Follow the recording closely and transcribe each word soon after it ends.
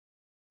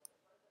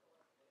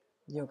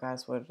Yo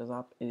guys, what is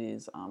up? It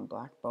is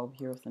Black Bulb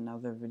here with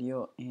another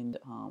video, and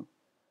I'm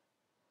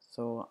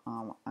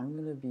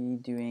gonna be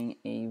doing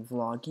a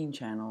vlogging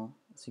channel.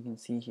 As you can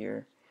see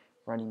here,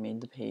 I've already made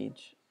the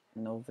page.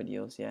 No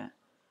videos yet.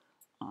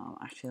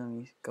 Actually, let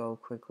me go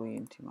quickly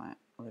into my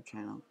other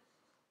channel.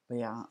 But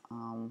yeah,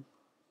 I'm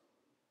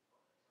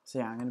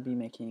gonna be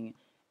making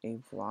a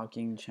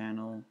vlogging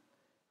channel,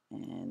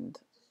 and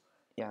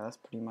yeah, that's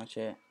pretty much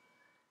it.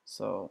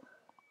 So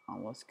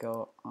let's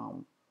go.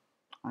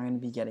 I'm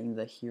going to be getting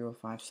the Hero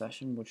 5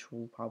 session, which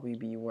will probably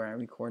be where I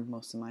record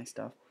most of my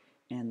stuff,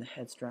 and the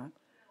head strap.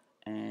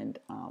 And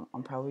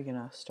I'm probably going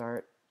to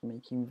start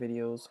making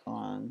videos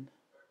on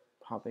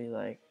probably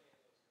like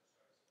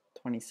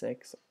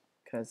 26,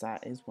 because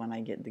that is when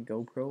I get the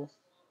GoPro.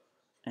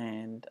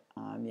 And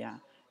yeah,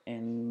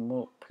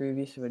 in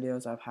previous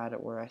videos I've had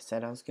it where I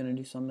said I was going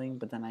to do something,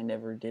 but then I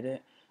never did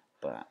it.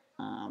 But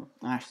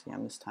actually,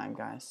 I'm this time,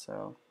 guys.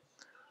 So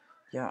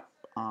yeah,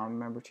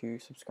 remember to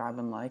subscribe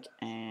and like,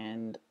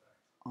 and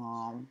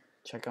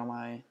check out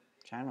my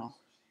channel.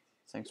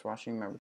 Thanks for watching. Remember